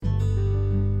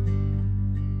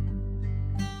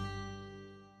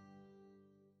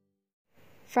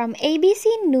From ABC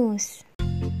News.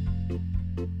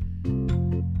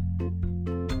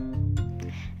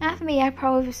 FBI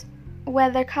probes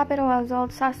whether Capitol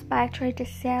assault suspect tried to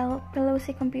sell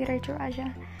Pelosi computer to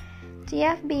Russia.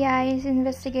 The FBI is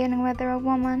investigating whether a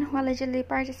woman who allegedly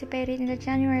participated in the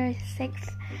January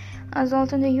 6th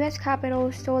assault on the U.S.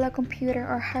 Capitol stole a computer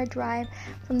or hard drive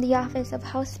from the office of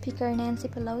House Speaker Nancy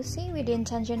Pelosi with the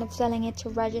intention of selling it to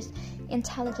Russia's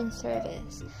intelligence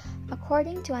service,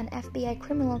 according to an FBI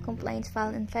criminal complaint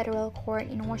filed in federal court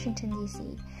in Washington,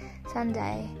 D.C.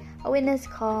 Sunday. A witness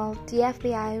called the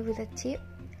FBI with a tip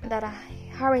that a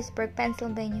Harrisburg,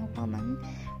 Pennsylvania woman,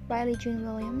 Riley June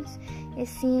Williams, is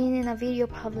seen in a video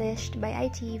published by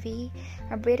ITV,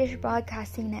 a British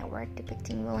broadcasting network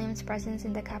depicting Williams' presence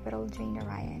in the Capitol during the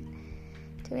riot.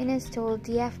 The witness told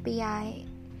the FBI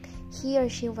he or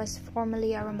she was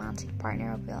formerly a romantic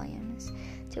partner of Williams.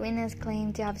 The witness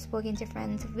claimed to have spoken to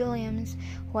friends of Williams,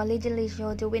 who allegedly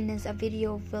showed the witness a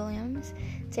video of Williams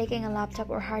taking a laptop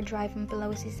or hard drive from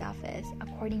Pelosi's office,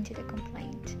 according to the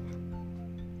complaint.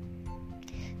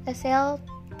 The sale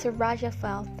to Russia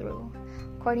fell through,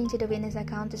 according to the witness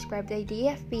account described by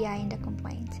the FBI in the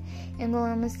complaint, and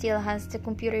Williams still has the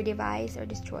computer device or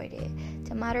destroyed it.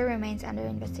 The matter remains under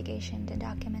investigation, the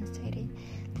document stated.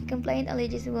 The complaint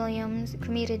alleges Williams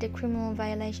committed the criminal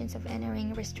violations of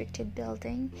entering restricted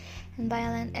building and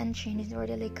violent entry and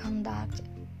disorderly conduct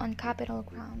on Capitol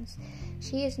grounds.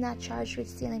 She is not charged with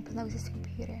stealing Pelosi's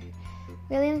computer.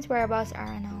 Williams' whereabouts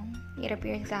are unknown. It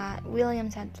appears that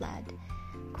Williams had fled,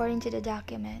 according to the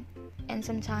document, and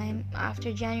sometime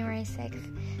after January 6,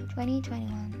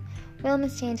 2021,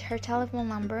 Williams changed her telephone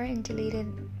number and deleted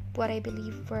what I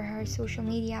believe were her social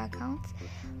media accounts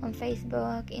on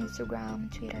Facebook,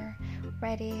 Instagram, Twitter,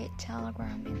 Reddit,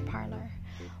 Telegram, and Parler.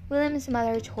 Williams'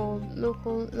 mother told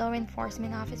local law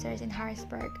enforcement officers in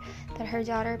Harrisburg that her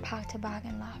daughter packed a bag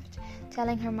and left,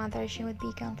 telling her mother she would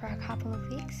be gone for a couple of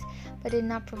weeks, but did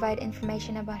not provide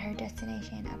information about her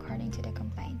destination, according to the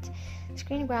complaint.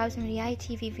 Screen grabs from the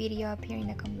ITV video appear in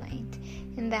the complaint.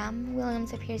 In them,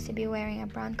 Williams appears to be wearing a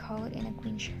brown coat and a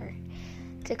green shirt.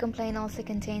 The complaint also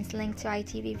contains links to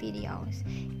ITV videos,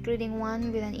 including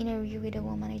one with an interview with a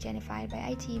woman identified by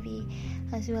ITV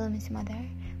as Williams' mother,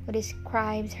 who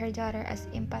describes her daughter as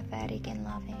empathetic and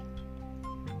loving.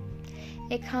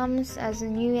 It comes as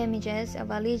new images of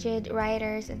alleged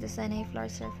rioters at the Senate floor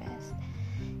surfaced,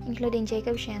 including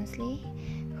Jacob Shansley,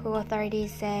 who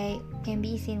authorities say can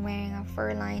be seen wearing a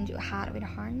fur-lined hat with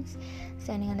horns,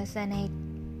 standing on the Senate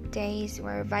dais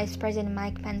where Vice President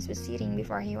Mike Pence was sitting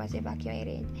before he was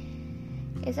evacuated.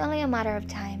 It's only a matter of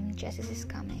time. Justice is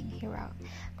coming, he wrote,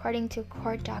 according to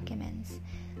court documents.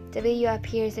 The video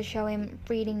appears to show him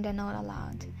reading the note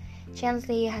aloud.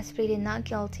 Shansley has pleaded not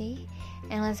guilty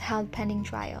and was held pending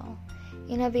trial.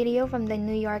 In a video from the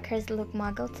New Yorker's Luke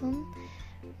Muggleton,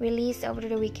 released over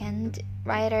the weekend,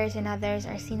 rioters and others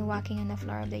are seen walking on the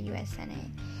floor of the U.S.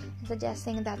 Senate,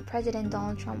 suggesting that President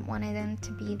Donald Trump wanted them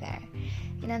to be there.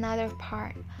 In another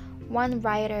part, one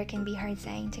rioter can be heard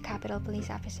saying to Capitol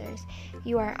Police officers,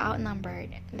 "You are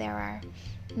outnumbered. There are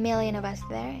a million of us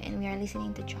there, and we are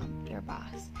listening to Trump, your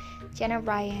boss." Jenna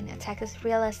Ryan, a Texas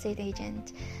real estate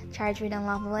agent charged with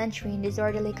unlawful entry and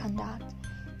disorderly conduct,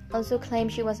 also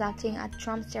claimed she was acting at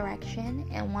Trump's direction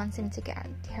and wants him to get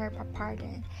her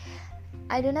pardon.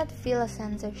 "I do not feel a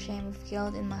sense of shame or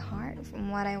guilt in my heart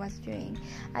from what I was doing.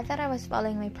 I thought I was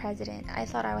following my president. I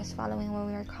thought I was following what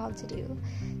we were called to do,"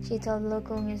 she told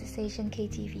local news station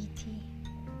KTVT.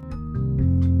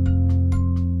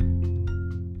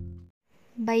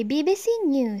 By BBC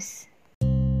News.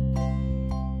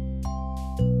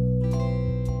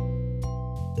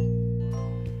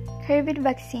 COVID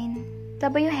vaccine.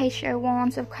 WHO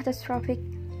warns of catastrophic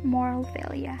moral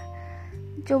failure.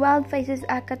 The world faces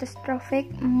a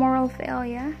catastrophic moral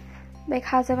failure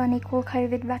because of unequal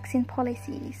COVID vaccine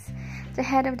policies. The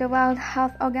head of the World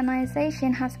Health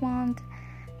Organization has warned.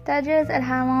 Tedros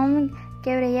Adhanom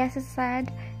Ghebreyesus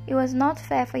said it was not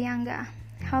fair for younger,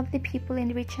 healthy people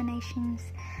in richer nations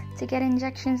to get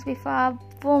injections before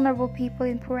vulnerable people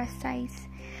in poorer states.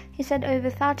 He said over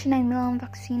 39 million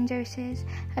vaccine doses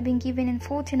have been given in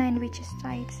 49 richer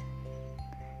states,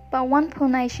 but one poor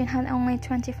nation had only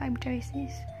 25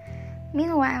 doses.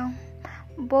 Meanwhile,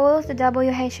 both the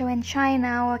WHO and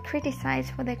China were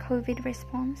criticized for their COVID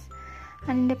response.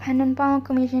 An independent panel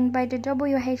commissioned by the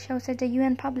WHO said the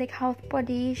UN public health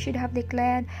body should have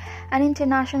declared an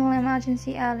international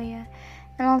emergency earlier,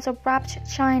 and also praised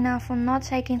China for not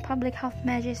taking public health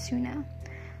measures sooner.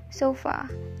 So far,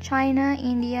 China,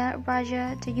 India,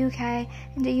 Russia, the UK,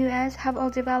 and the US have all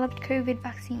developed COVID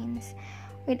vaccines,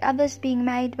 with others being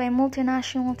made by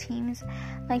multinational teams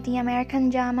like the American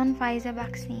German Pfizer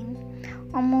vaccine.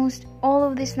 Almost all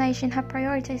of these nations have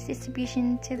prioritized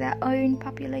distribution to their own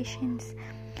populations.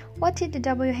 What did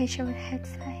the WHO head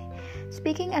say?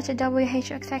 Speaking at a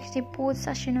WHO Executive Board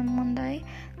session on Monday,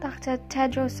 Dr.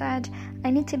 Tedros said, "I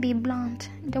need to be blunt.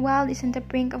 The world is on the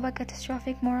brink of a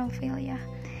catastrophic moral failure.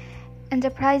 And the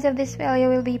price of this failure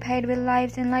will be paid with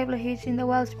lives and livelihoods in the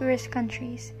world's poorest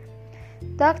countries."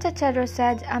 Dr. Tedros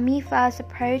said a me-first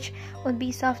approach would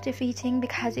be self-defeating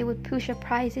because it would push up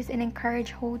prices and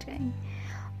encourage hoarding.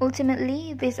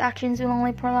 Ultimately, these actions will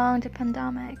only prolong the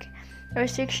pandemic. The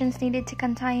restrictions needed to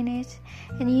contain it,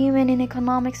 and human and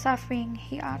economic suffering,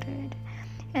 he added.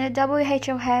 And the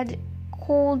WHO head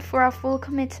called for a full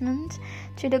commitment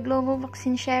to the global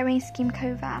vaccine sharing scheme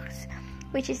COVAX,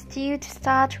 which is due to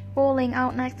start rolling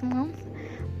out next month.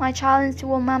 My challenge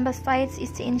to all member states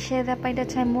is to ensure that by the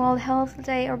time World Health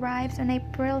Day arrives on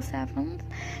April 7th,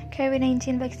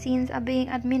 COVID-19 vaccines are being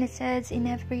administered in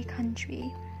every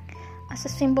country. As a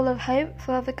symbol of hope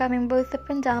for overcoming both the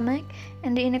pandemic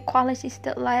and the inequalities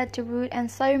that lie at the root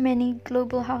and so many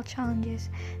global health challenges,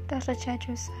 Dr.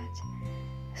 Tedros said.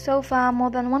 So far, more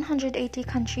than 180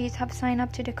 countries have signed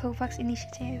up to the COVAX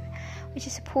initiative, which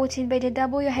is supported by the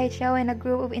WHO and a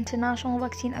group of international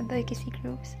vaccine advocacy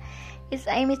groups. Its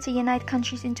aim is to unite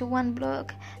countries into one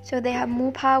bloc so they have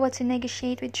more power to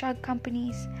negotiate with drug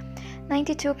companies.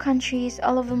 92 countries,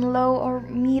 all of them low or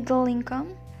middle income,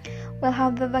 will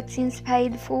have the vaccines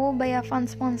paid for by a fund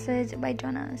sponsored by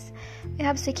donors. We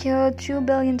have secured 2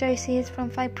 billion doses from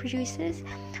 5 producers,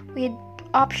 with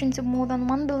options of more than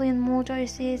 1 billion more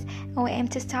doses, and we aim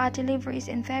to start deliveries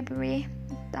in February,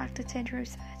 Dr. Tedros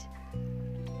said.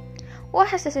 What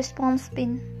has the response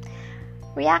been?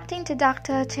 Reacting to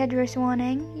Dr. Tedros'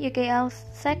 warning, UK Health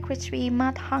Secretary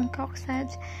Matt Hancock said,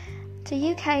 "The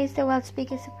UK is the world's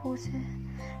biggest supporter,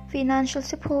 financial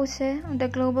supporter of the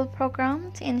global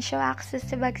program to ensure access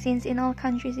to vaccines in all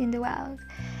countries in the world."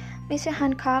 Mr.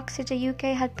 Hancock said the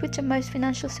UK had put the most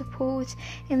financial support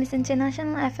in this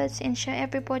international effort to ensure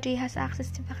everybody has access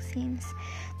to vaccines.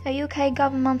 The UK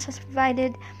government has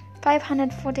provided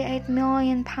 £548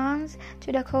 million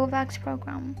to the COVAX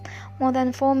program. More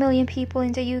than 4 million people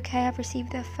in the UK have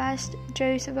received their first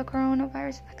dose of the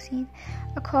coronavirus vaccine,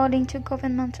 according to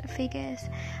government figures.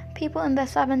 People in their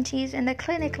 70s and the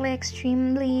clinically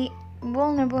extremely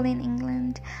vulnerable in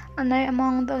England are now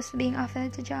among those being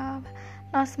offered the job.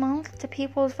 Last month, the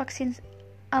People's Vaccines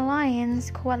Alliance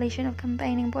coalition of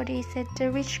campaigning bodies said the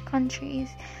rich countries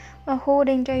were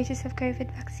hoarding doses of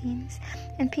COVID vaccines,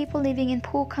 and people living in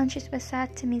poor countries were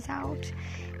sad to miss out.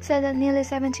 It said that nearly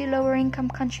 70 lower-income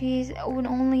countries would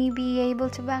only be able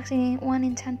to vaccinate 1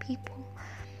 in 10 people.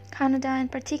 Canada, in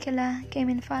particular, came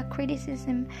in for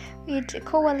criticism, with the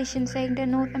coalition saying the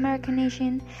North American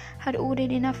nation had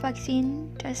ordered enough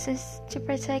vaccine doses to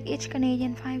protect each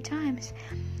Canadian 5 times.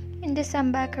 In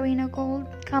December, Karina Gould,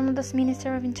 Canada's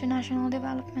Minister of International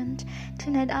Development,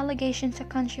 denied allegations the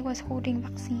country was hoarding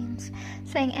vaccines,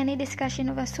 saying any discussion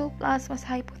of a surplus was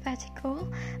hypothetical.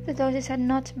 The doses had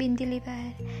not been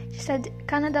delivered. She said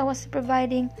Canada was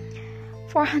providing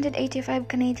 $485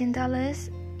 Canadian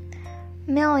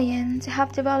million to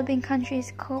help developing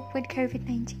countries cope with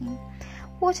COVID-19.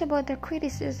 What about the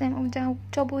criticism of the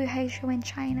WHO and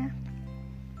China?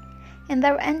 In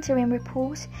their interim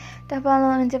report, the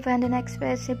well-known independent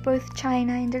experts said both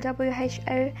China and the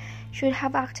WHO should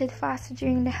have acted faster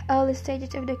during the early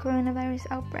stages of the coronavirus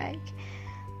outbreak.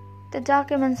 The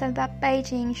document said that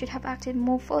Beijing should have acted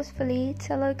more forcefully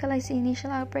to localize the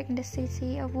initial outbreak in the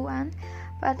city of Wuhan,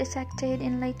 but detected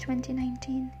in late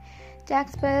 2019. The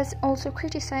experts also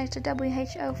criticized the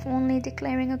WHO for only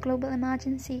declaring a global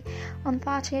emergency on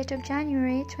 30th of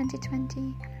January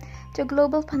 2020. The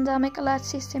global pandemic alert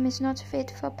system is not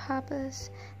fit for purpose,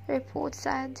 the report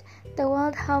said. The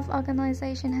World Health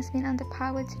Organization has been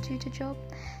underpowered to do the job.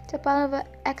 The panel of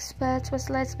experts was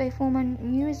led by former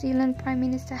New Zealand Prime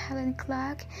Minister Helen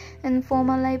Clark and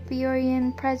former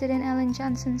Liberian President Ellen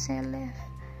Johnson Sirleaf.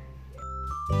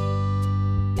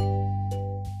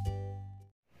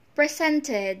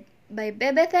 Presented by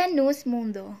BBC News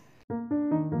Mundo.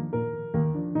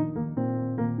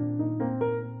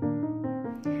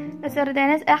 Las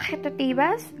órdenes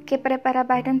ejecutivas que prepara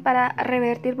Biden para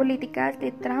revertir políticas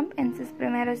de Trump en sus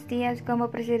primeros días como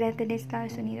presidente de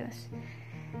Estados Unidos.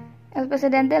 El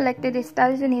presidente electo de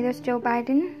Estados Unidos, Joe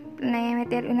Biden, planea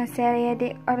emitir una serie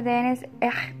de órdenes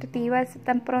ejecutivas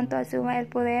tan pronto asuma el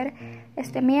poder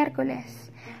este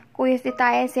miércoles, cuyos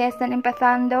detalles se están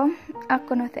empezando a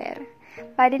conocer.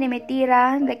 Biden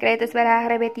emitirá decretos para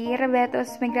revertir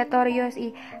vetos migratorios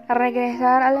y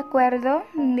regresar al Acuerdo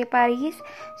de París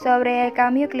sobre el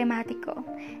cambio climático.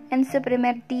 En su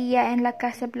primer día en la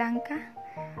Casa Blanca,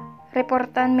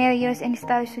 reportan medios en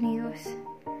Estados Unidos.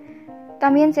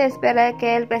 También se espera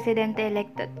que el presidente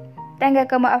electo tenga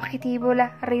como objetivo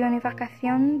la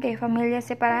reunificación de familias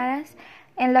separadas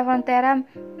en la frontera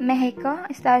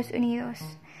México-Estados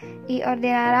Unidos y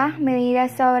ordenará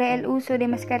medidas sobre el uso de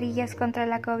mascarillas contra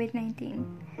la COVID-19.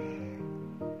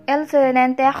 El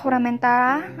presidente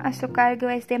juramentará a su cargo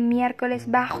este miércoles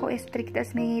bajo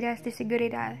estrictas medidas de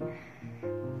seguridad.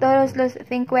 Todos los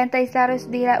 50 estados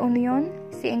de la Unión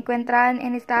se encuentran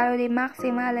en estado de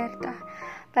máxima alerta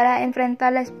para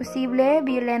enfrentar la posible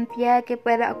violencia que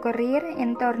pueda ocurrir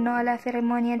en torno a la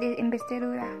ceremonia de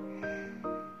investidura.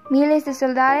 Miles de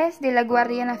soldados de la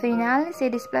Guardia Nacional se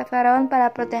desplazaron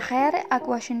para proteger a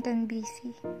Washington,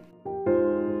 D.C.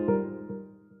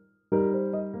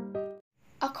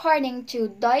 According to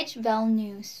Deutsche Welle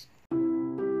News,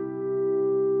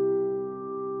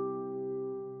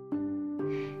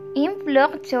 im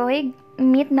Flugzeug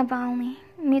mit Nawalny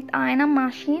mit einer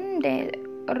Maschine der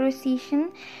russischen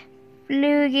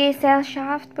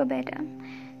Fluggesellschaft probierte.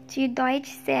 Zu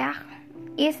Deutsch sagt,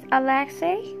 ist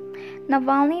Alexei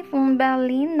Nawalny von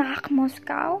Berlin nach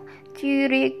Moskau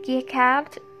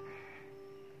zurückgekehrt.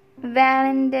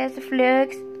 Während des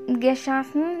Flugs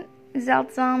geschahen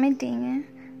seltsame Dinge.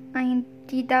 Ein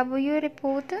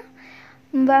DW-Reporter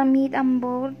war mit an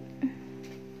Bord.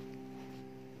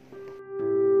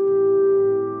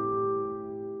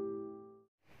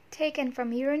 Taken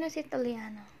from Uranus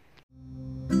Italiano.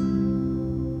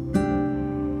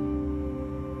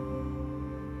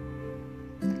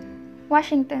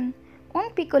 Washington.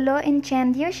 Un piccolo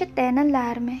incendio scatena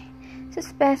allarme.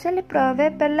 Sospese le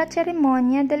prove per la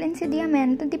cerimonia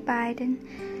dell'insediamento di Biden.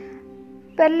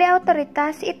 Per le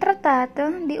autorità si è trattato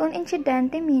di un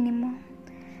incidente minimo.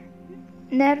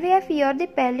 Nervi a fior di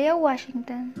pelle a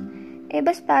Washington. È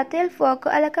bastato il fuoco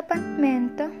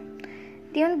all'accampamento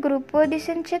di un gruppo di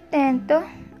 100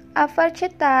 a far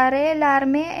gettare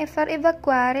l'arme e far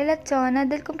evacuare la zona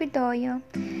del Campidoglio,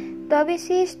 dove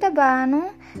si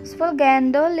stavano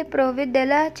svolgendo le prove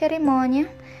della cerimonia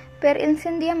per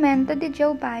l'insediamento di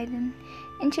Joe Biden.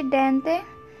 Incidente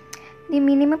di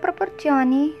minime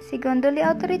proporzioni, secondo le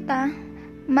autorità,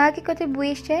 ma che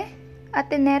contribuisce a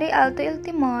tenere alto il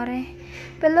timore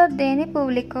per l'ordine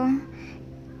pubblico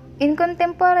in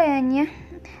contemporanea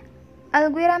al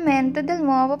guidamento del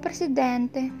nuovo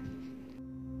presidente.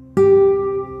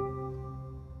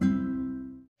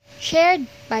 Shared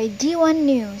by D1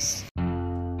 News.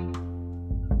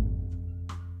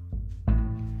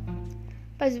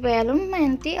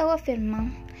 Pazuelamente eu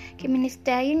afirmo que o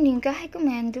Ministério nunca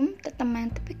recomenda um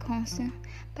tratamento precoce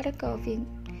para COVID.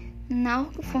 Não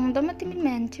confunda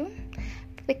tratamento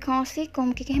precoce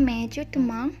com que remédio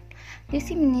tomar,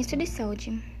 disse o ministro de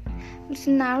Saúde.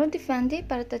 Bolsonaro defende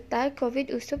para tratar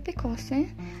COVID uso precoce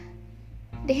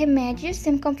de remédios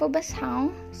sem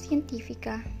comprovação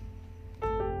científica.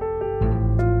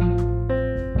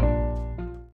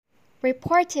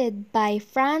 Reported by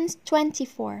France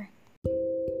 24.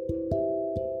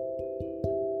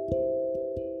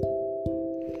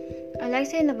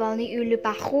 Alexei Navalny eut le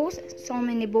parcours sans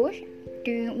ébauche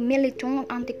du militant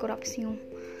anticorruption.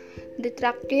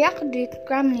 Détracteur du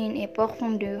Kremlin et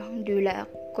pourfendeur de la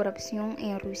corruption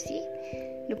en Russie,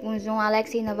 l'opposant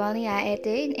Alexei Navalny a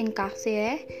été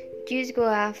incarcéré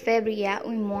jusqu'à février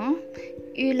un mois,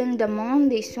 et le demande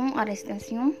de son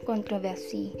arrestation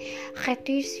controversée.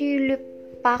 Retour sur le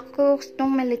parcours d'un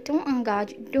militant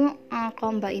engagé dans un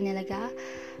combat illégal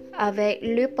avec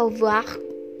le pouvoir